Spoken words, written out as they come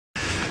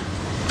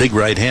big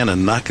right hand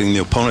and knocking the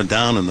opponent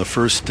down in the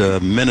first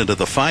minute of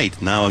the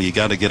fight. Now you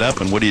got to get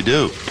up, and what do you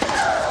do?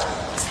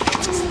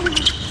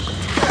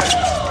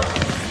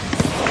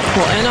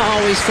 Well, Anna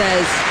always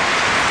says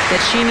that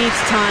she needs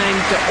time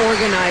to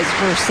organize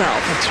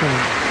herself. That's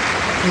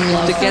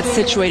right. To get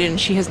situated, and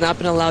she has not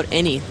been allowed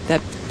any.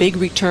 That big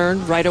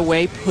return right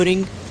away,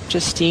 putting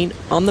Justine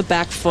on the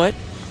back foot.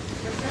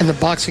 And the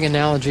boxing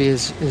analogy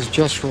is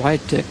just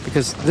right, Dick,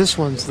 because this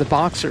one's the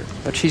boxer,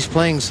 but she's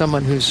playing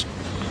someone who's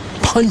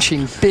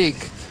punching big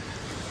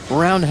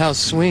roundhouse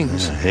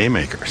swings. Yeah,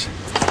 haymakers.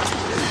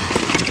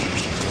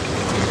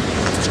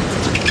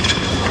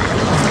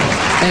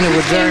 Anna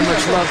would very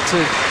much love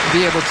to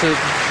be able to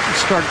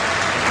start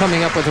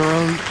coming up with her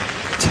own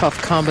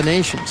tough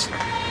combinations.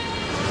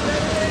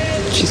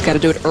 She's got to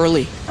do it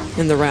early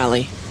in the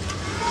rally.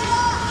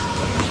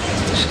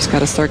 She's got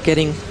to start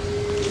getting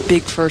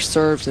big first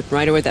serves, and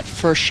right away that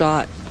first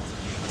shot,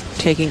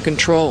 taking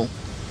control.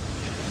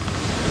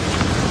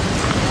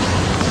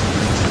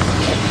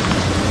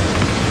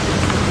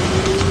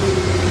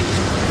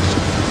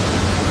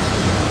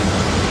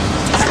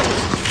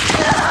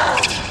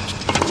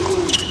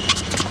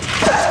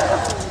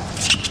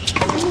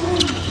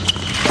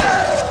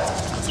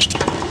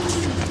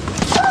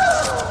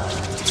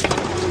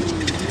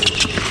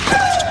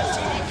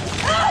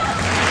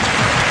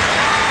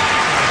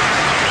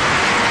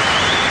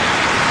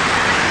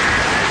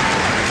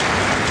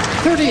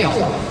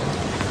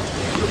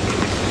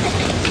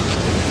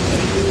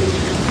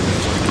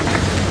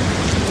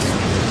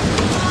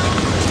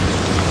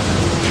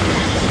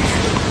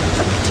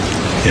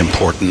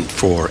 Important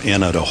for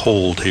Anna to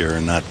hold here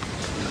and not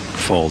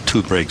fall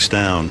 2 breaks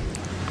down.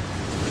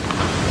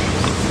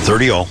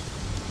 30-all.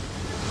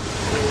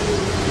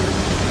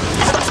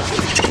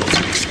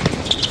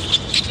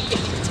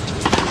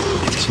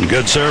 Some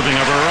good serving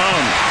of her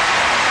own.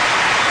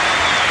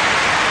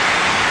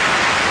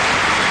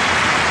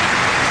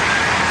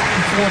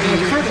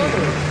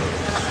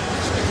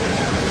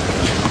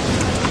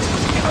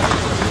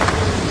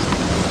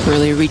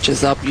 Really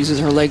reaches up, uses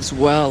her legs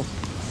well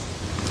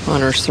on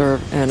her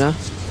serve, Anna.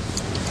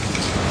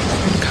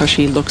 Look how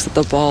she looks at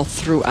the ball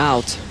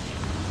throughout.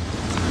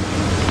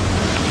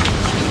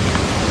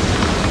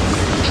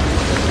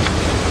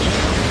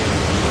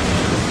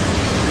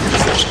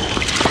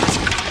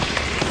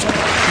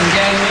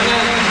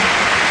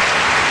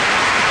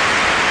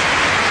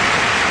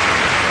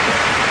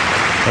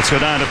 Let's go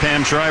down to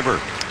Pam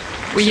Shriver.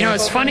 Well, you know,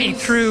 it's funny,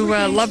 through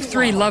Love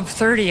 3, Love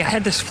 30, I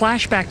had this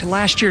flashback to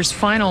last year's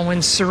final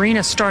when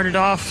Serena started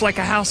off like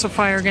a house of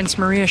fire against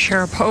Maria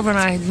Sharapova, and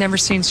I had never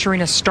seen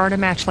Serena start a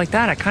match like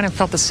that. I kind of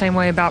felt the same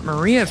way about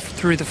Maria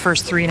through the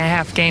first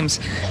 3.5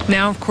 games.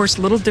 Now, of course,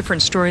 a little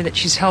different story that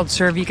she's held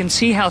serve. You can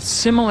see how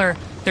similar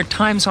their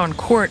times on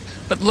court,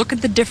 but look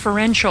at the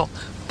differential.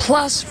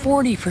 Plus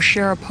 40 for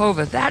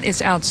Sharapova. That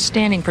is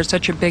outstanding for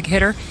such a big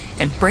hitter.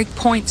 And break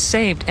points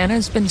saved.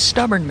 Anna's been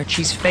stubborn, but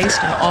she's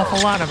faced an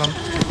awful lot of them.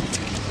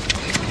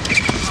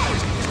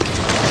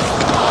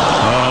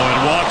 Oh,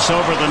 it walks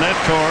over the net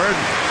cord.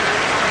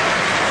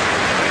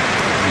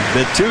 A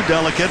bit too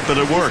delicate, but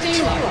it worked.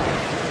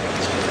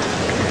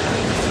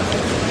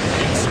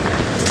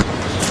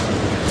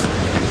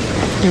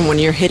 And when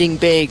you're hitting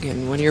big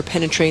and when you're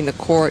penetrating the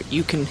court,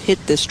 you can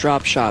hit this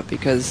drop shot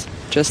because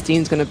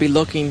Justine's going to be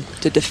looking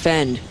to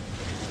defend.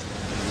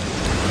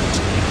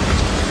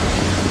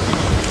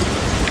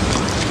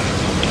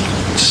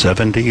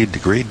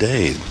 "70-degree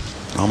day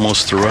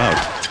almost throughout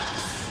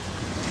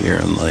here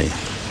in the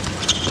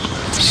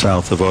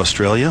south of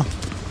Australia.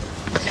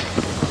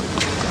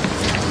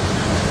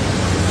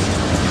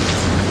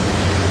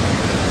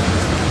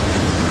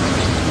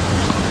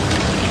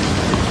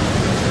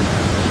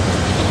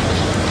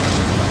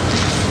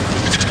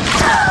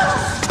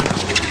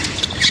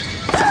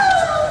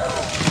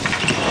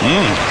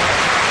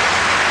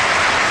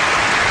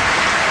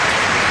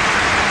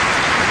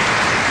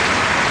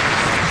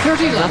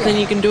 Nothing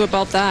you can do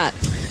about that.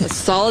 A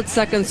solid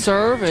second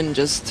serve and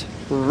just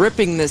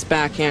ripping this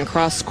backhand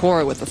cross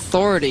court with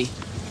authority.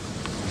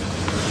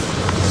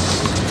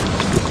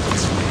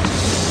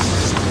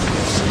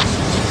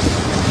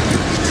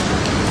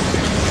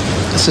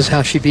 This is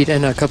how she beat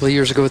Anna a couple of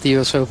years ago at the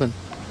U.S. Open.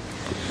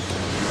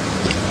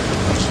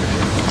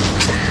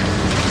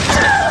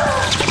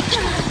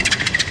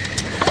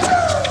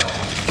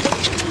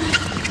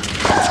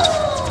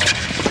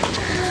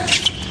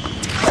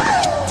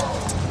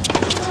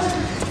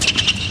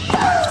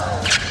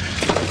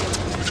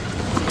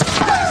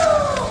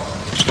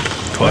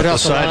 Caught the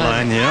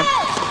sideline, yeah.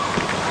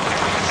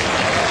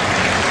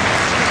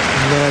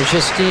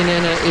 Justine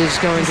Henin is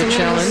going to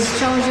challenge.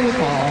 Challenging the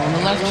ball on the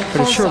left.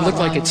 But it sure looked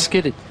like it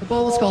skidded. The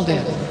ball was called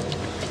in.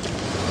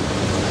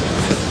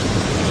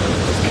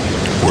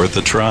 Worth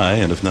a try,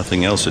 and if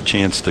nothing else, a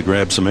chance to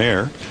grab some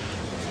air.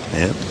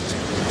 Yep.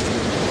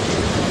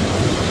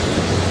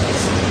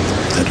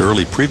 That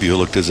early preview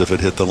looked as if it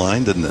hit the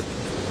line, didn't it?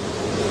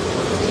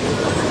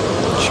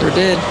 Sure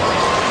did.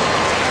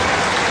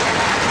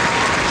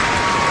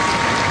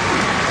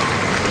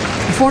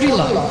 40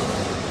 love.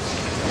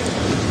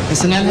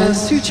 As Aneta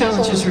has 2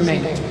 challenges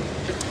remaining.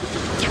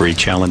 3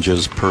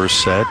 challenges per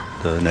set.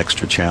 An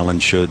extra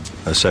challenge should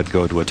a set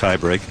go to a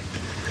tiebreak.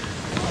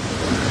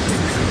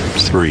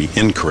 3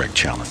 incorrect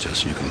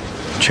challenges. You can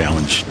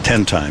challenge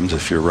 10 times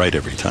if you're right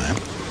every time.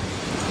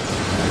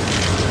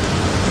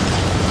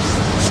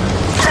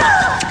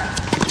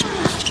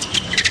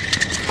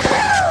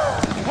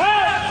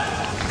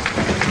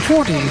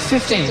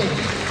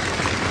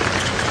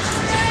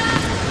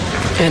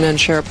 And then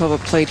Sharapova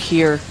played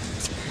here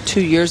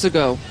 2 years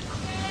ago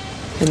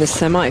in the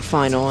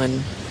semifinal,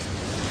 and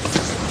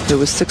it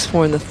was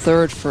 6-4 in the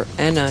third for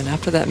Anna. And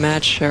after that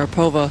match,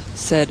 Sharapova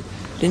said,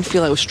 "Didn't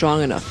feel I was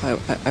strong enough.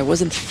 I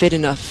wasn't fit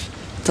enough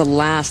to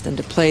last and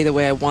to play the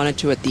way I wanted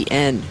to at the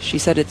end." She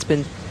said it's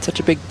been such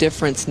a big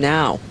difference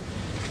now.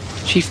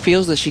 She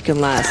feels that she can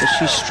last, that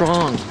she's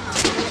strong.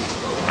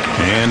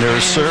 And her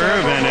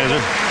serve and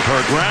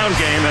her ground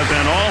game have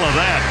been all of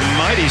that.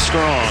 Mighty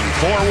strong.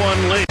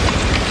 4-1 lead.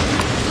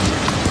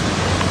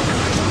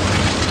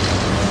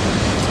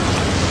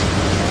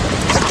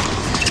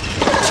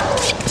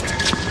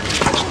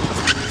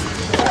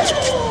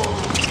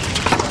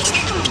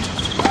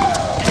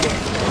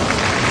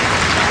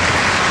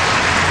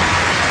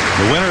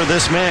 The winner of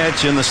this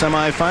match in the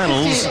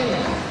semifinals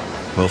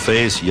will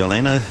face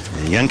Jelena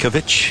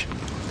Jankovic,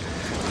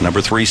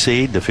 number 3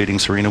 seed, defeating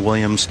Serena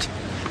Williams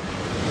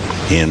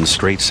in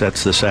straight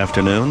sets this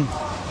afternoon.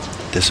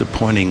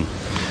 Disappointing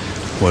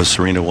was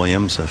Serena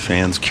Williams.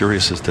 Fans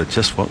curious as to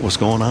just what was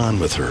going on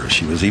with her.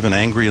 She was even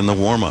angry in the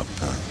warm-up,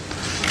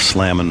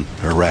 slamming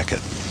her racket.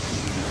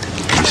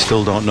 We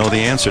still don't know the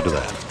answer to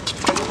that.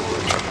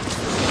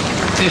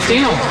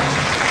 15-all.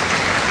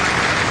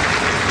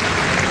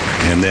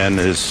 And then,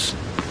 as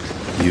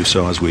you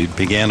saw as we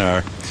began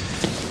our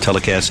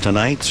telecast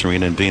tonight,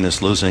 Serena and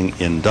Venus losing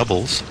in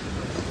doubles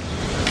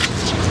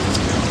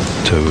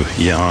to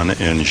Yan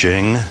and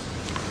Zheng,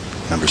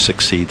 number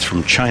 6 seeds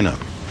from China.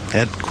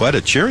 Had quite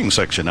a cheering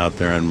section out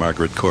there in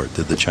Margaret Court,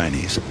 did the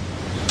Chinese.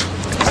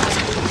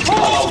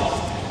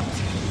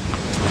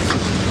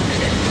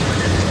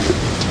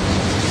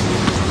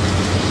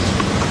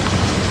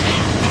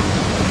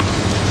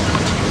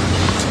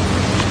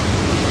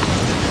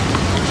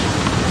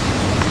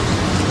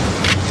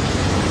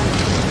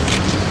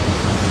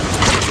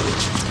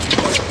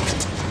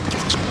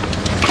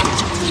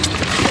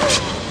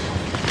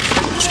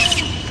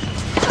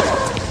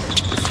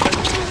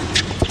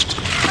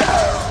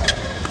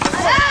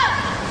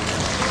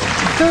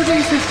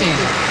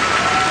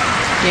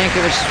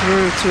 Jankovic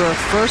through to her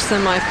first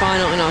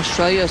semifinal in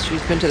Australia.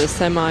 She's been to the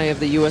semi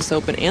of the U.S.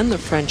 Open and the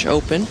French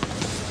Open.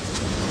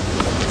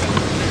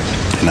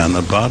 And on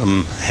the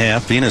bottom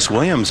half, Venus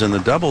Williams in the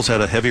doubles had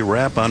a heavy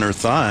wrap on her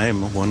thigh.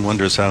 One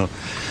wonders how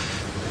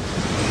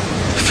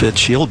fit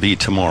she'll be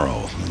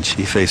tomorrow. And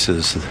she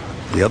faces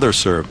the other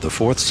serve, the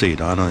 4th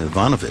seed, Anna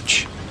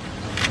Ivanovic.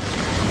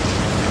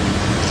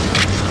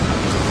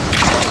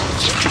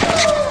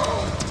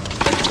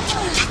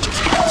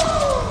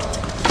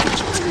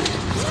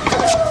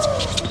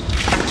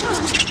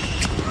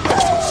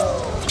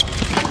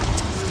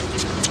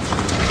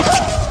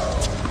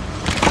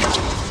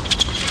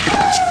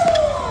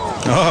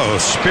 Oh,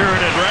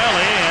 spirited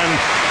rally, and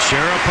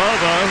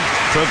Sharapova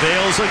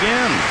prevails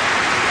again.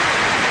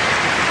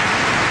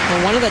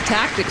 Well, one of the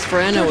tactics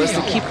for Anna was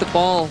to keep the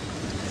ball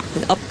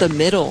up the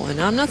middle, and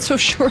I'm not so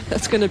sure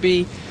that's going to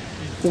be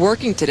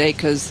working today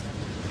because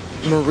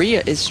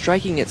Maria is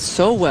striking it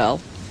so well,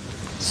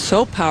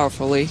 so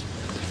powerfully.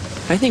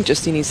 I think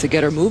Justine needs to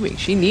get her moving.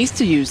 She needs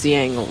to use the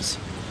angles.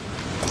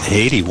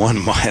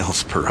 81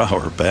 miles per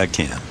hour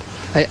backhand.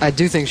 I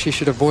do think she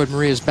should avoid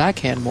Maria's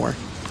backhand more.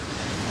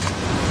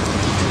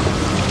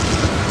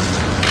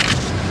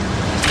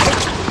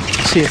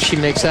 See if she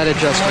makes that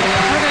adjustment.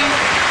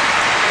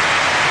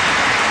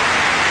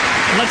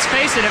 Let's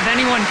face it, if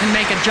anyone can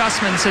make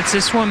adjustments, it's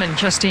this woman,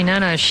 Justine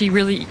Henin. She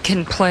really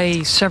can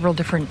play several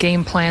different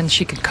game plans.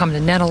 She could come to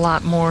net a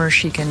lot more.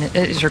 She can,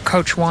 as her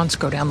coach wants,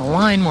 go down the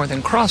line more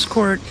than cross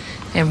court.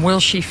 And will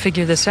she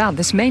figure this out?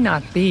 This may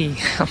not be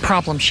a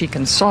problem she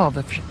can solve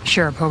if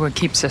Sharapova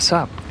keeps this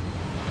up.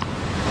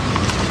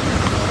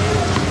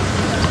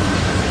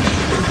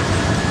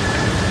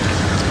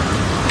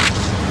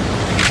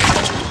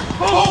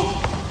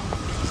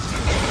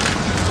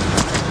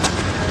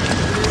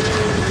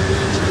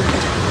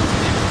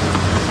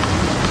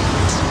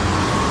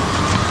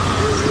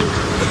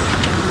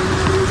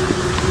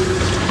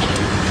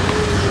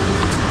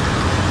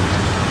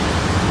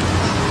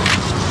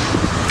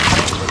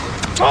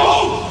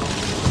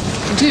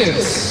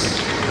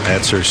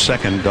 That's her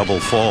second double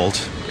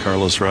fault.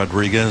 Carlos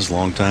Rodriguez,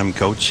 longtime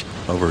coach,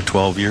 over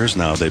 12 years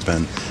now they've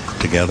been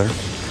together.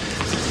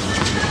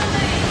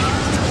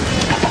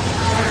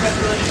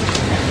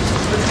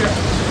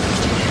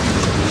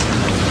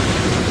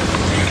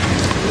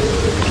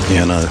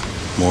 And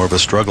more of a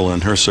struggle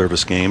in her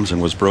service games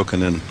and was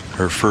broken in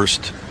her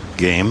first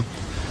game.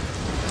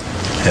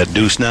 At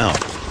deuce now.